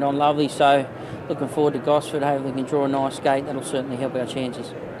he's trained on lovely. So looking forward to Gosford. Hopefully, we can draw a nice gate. That'll certainly help our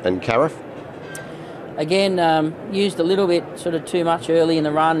chances. And Cariff? Again, used a little bit sort of too much early in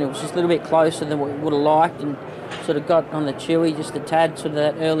the run. It was just a little bit closer than what we would have liked, and sort of got on the chewy just a tad sort of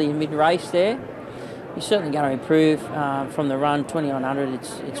that early and mid-race there. He's certainly going to improve from the run. 2100,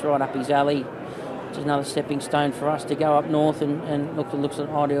 it's right up his alley. It's another stepping stone for us to go up north and looks an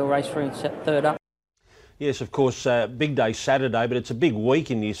ideal race for him, third up. Yes, of course, big day Saturday, but it's a big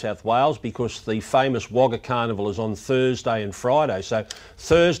week in New South Wales because the famous Wagga Carnival is on Thursday and Friday. So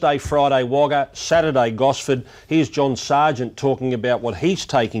Thursday, Friday Wagga, Saturday Gosford. Here's John Sargent talking about what he's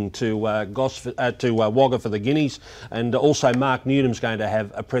taking to Wagga for the Guineas, and also Mark Newnham's going to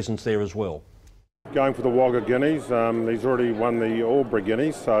have a presence there as well. Going for the Wagga Guineas. He's already won the Albury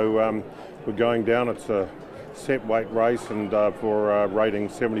Guineas, so we're going down. It's a set weight race and for rating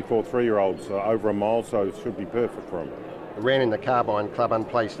 74 3-year-olds over a mile, so it should be perfect for him. Ran in the Carbine Club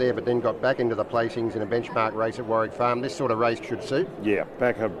unplaced there, but then got back into the placings in a benchmark race at Warwick Farm. This sort of race should suit. Yeah,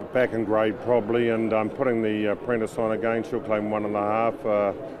 back in grade probably, and putting the apprentice on again. She'll claim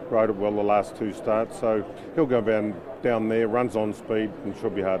 1.5. Rode it well the last 2 starts, so he'll go down there, runs on speed, and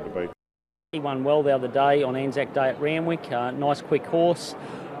should be hard to beat. He won well the other day on Anzac Day at Randwick. Nice quick horse.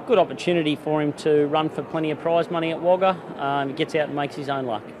 Good opportunity for him to run for plenty of prize money at Wagga. He gets out and makes his own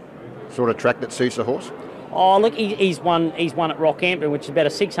luck. Sort of track that suits the horse? Oh, look, he's won at Rockhampton, which is about a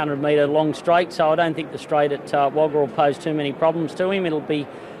 600-metre long straight, so I don't think the straight at Wagga will pose too many problems to him. It'll be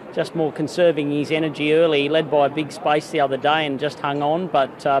just more conserving his energy early. He led by a big space the other day and just hung on,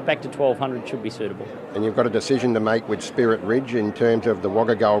 but back to 1200 should be suitable. And you've got a decision to make with Spirit Ridge in terms of the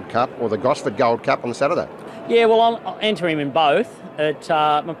Wagga Gold Cup or the Gosford Gold Cup on Saturday? Yeah, well, I'll enter him in both.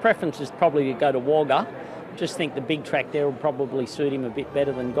 My preference is probably to go to Wagga. Just think the big track there will probably suit him a bit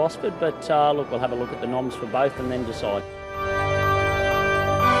better than Gosford, but look, we'll have a look at the noms for both and then decide.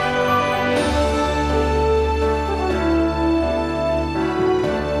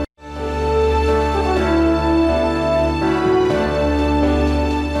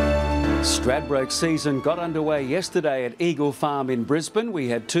 Stradbroke season got underway yesterday at Eagle Farm in Brisbane. We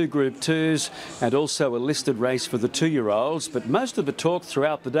had 2 Group 2s and also a listed race for the 2-year-olds, but most of the talk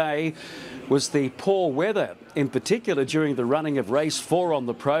throughout the day was the poor weather, in particular during the running of race 4 on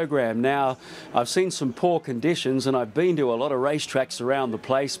the program. Now, I've seen some poor conditions and I've been to a lot of racetracks around the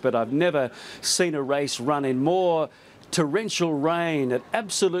place, but I've never seen a race run in more torrential rain that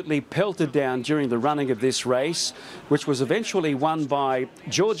absolutely pelted down during the running of this race, which was eventually won by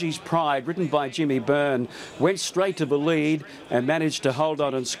Georgie's Pride, ridden by Jimmy Byrne, went straight to the lead and managed to hold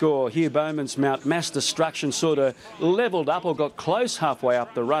on and score. Hugh Bowman's Mount Mass Destruction sort of levelled up or got close halfway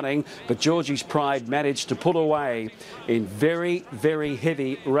up the running, but Georgie's Pride managed to pull away in very, very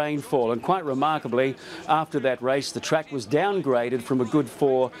heavy rainfall. And quite remarkably, after that race, the track was downgraded from a good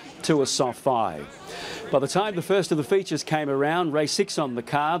 4 to a soft 5. By the time the first of the features came around, race 6 on the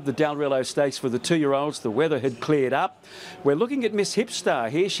card, the Dalrello Stakes for the 2-year-olds, the weather had cleared up. We're looking at Miss Hipstar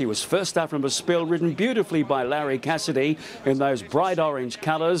here. She was first up from a spell, ridden beautifully by Larry Cassidy in those bright orange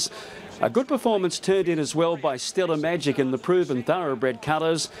colours. A good performance turned in as well by Stella Magic in the proven thoroughbred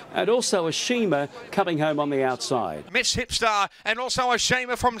colours, and also a Shima coming home on the outside. Miss Hipstar and also a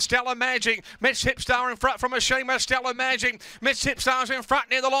Shima from Stella Magic. Miss Hipstar in front from a Shima, Stella Magic. Miss Hipstar's in front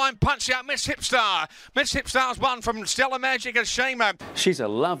near the line, punch out Miss Hipstar. Miss Hipstar's won from Stella Magic and Shima. She's a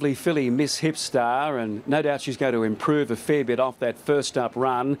lovely filly, Miss Hipstar, and no doubt she's going to improve a fair bit off that first up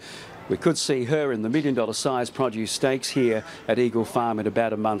run. We could see her in the $1 million size produce stakes here at Eagle Farm in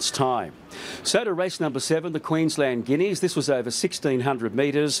about a month's time. So to race number 7, the Queensland Guineas. This was over 1,600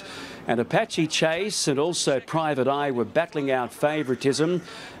 metres, and Apache Chase and also Private Eye were battling out favouritism.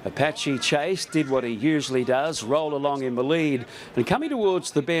 Apache Chase did what he usually does, roll along in the lead, and coming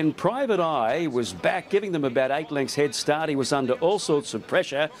towards the bend, Private Eye was back, giving them about 8 lengths head start. He was under all sorts of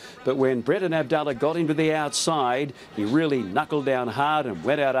pressure, but when Bretton Abdallah got into the outside, he really knuckled down hard and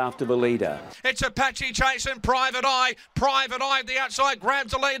went out after the leader. It's Apache Chase and Private Eye. Private Eye at the outside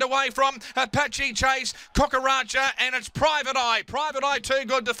grabs the lead away from Apache Chase, Cucaracha, and it's Private Eye. Private Eye Too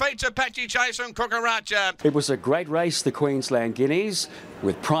Good defeats Apache Chase and Cucaracha. It was a great race, the Queensland Guineas,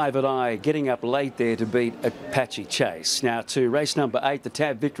 with Private Eye getting up late there to beat Apache Chase. Now to race number 8, the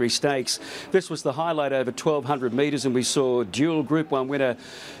Tab Victory Stakes. This was the highlight over 1,200 metres, and we saw dual Group 1 winner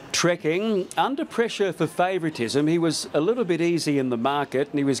Trekking under pressure for favouritism. He was a little bit easy in the market,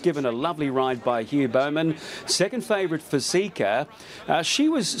 and he was given a lovely ride by Hugh Bowman. Second favourite for Zika. She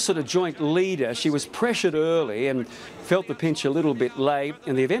was sort of joint leader. She was pressured early and felt the pinch a little bit late.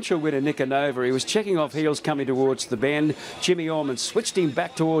 And the eventual winner, Nicanova, he was checking off heels coming towards the bend. Jimmy Orman switched him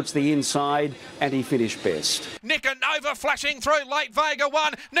back towards the inside, and he finished best. Nicanova flashing through late Vega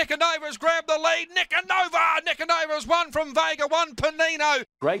 1. Nicanova's grabbed the lead. Nicanova's won from Vega 1. Panino.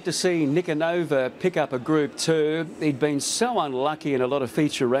 Great to see Nicanova pick up a Group 2. He'd been so unlucky in a lot of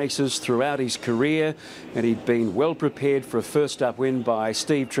feature races throughout his career, and he'd been well prepared for a first up win by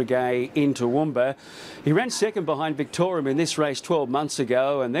Steve Tregay in Toowoomba. He ran second behind Victorium in this race 12 months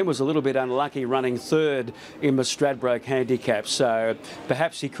ago, and then was a little bit unlucky running third in the Stradbroke handicap, so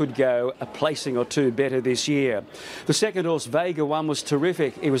perhaps he could go a placing or two better this year. The second horse, Vega 1, was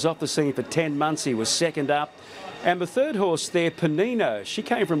terrific. He was off the scene for 10 months. He was second up. And the third horse there, Panino, she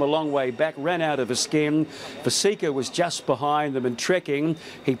came from a long way back, ran out of a skin. Vasika was just behind them, and Trekking,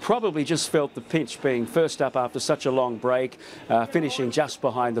 he probably just felt the pinch being first up after such a long break, finishing just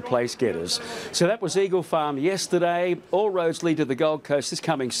behind the place getters. So that was Eagle Farm yesterday. All roads lead to the Gold Coast this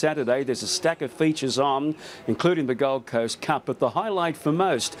coming Saturday. There's a stack of features on, including the Gold Coast Cup, but the highlight for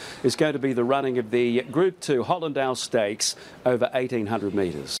most is going to be the running of the Group 2 Hollandale Stakes over 1,800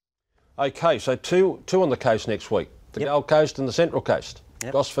 metres. Okay, so two on the coast next week. The Gold Coast and the Central Coast.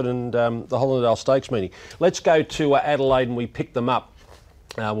 Gosford and the Hollandale Stakes meeting. Let's go to Adelaide and we pick them up.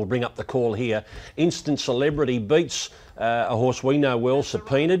 We'll bring up the call here. Instant Celebrity beats a horse we know well,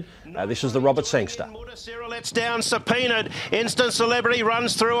 Subpoenaed. This is the Robert Sangster. Let's down, Subpoenaed. Instant Celebrity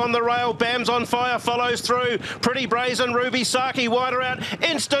runs through on the rail. Bam's on fire, follows through. Pretty Brazen, Ruby Saki wider out.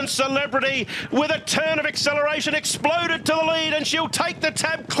 Instant Celebrity with a turn of acceleration exploded to the lead, and she'll take the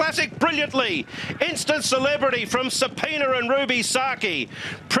Tab Classic brilliantly. Instant Celebrity from Subpoena and Ruby Saki.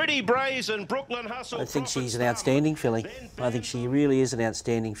 Pretty Brazen, Brooklyn Hustle. I think she's an outstanding filly. I think she really is an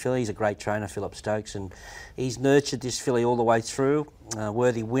outstanding filly. He's a great trainer, Philip Stokes, and he's nurtured this filly all the way through.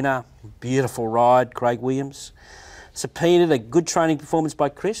 Worthy winner, beautiful ride, Craig Williams. Subpoenaed, a good training performance by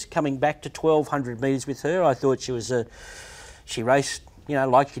Chris, coming back to 1,200 metres with her. I thought she was she raced, you know,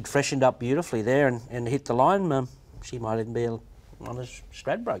 like she'd freshened up beautifully there and hit the line. She might even be on a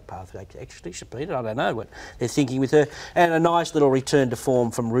Stradbroke path, actually, Subpoenaed. I don't know what they're thinking with her. And a nice little return to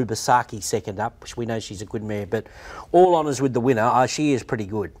form from Rubasaki second up, which we know she's a good mare, but all honours with the winner. She is pretty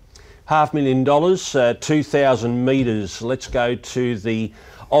good. $500,000, 2,000 metres. Let's go to the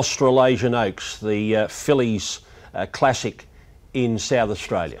Australasian Oaks, the Fillies Classic in South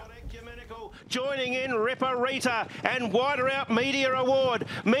Australia. Joining in Ripperita and wider out Media Award.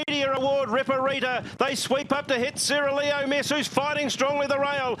 Media Award, Ripperita. They sweep up to hit Cirilio Miss, who's fighting strongly the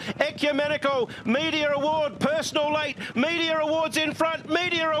rail. Ecumenical, Media Award, Personal late. Media Award's in front.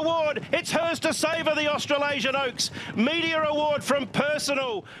 Media Award, it's hers to savour the Australasian Oaks. Media Award from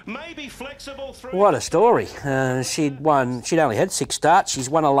Personal. Maybe flexible through. What a story. She'd only had 6 starts. She's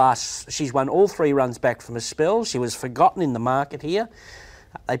won all 3 runs back from a spell. She was forgotten in the market here.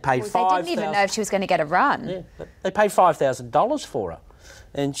 They paid They didn't even know if she was going to get a run. Yeah, but they paid $5,000 for her.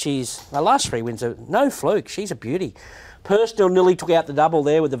 And her last 3 wins are no fluke. She's a beauty. Personal nearly took out the double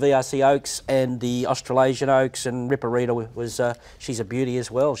there with the VRC Oaks and the Australasian Oaks, and Ripperita she's a beauty as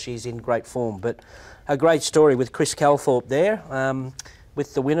well. She's in great form. But a great story with Chris Calthorpe there.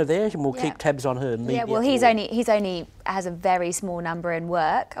 With the winner there, and we'll keep tabs on her. Yeah, well, he's only has a very small number in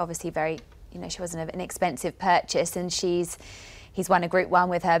work. Obviously, she wasn't an expensive purchase, and he's won a Group 1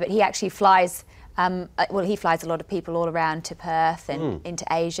 with her. But he actually flies. He flies a lot of people all around to Perth and into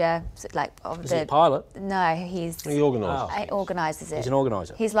Asia. Is he a pilot? No, he organises it. He's an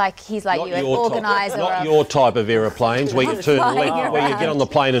organiser. He's like you, an organiser. Not your type of aeroplanes where you turn left, where you get on the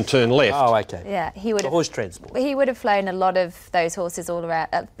plane and turn left. Oh, okay. Yeah, he would have horse transport. He would have flown a lot of those horses all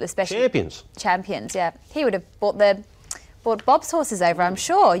around, especially champions. Yeah, he would have bought Bob's horses over. I'm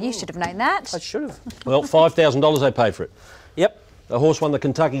sure you should have known that. I should have. Well, $5,000 they paid for it. Yep. The horse won the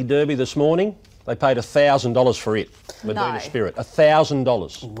Kentucky Derby this morning. They paid $1,000 for it. Medina Spirit,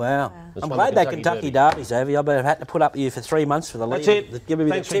 $1,000. Wow. I'm glad that Kentucky Derby's over. I've had to put up with you for 3 months for the lead. That's it.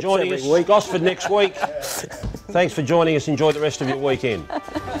 Thanks for joining us. Gosford next week. Thanks for joining us. Enjoy the rest of your weekend.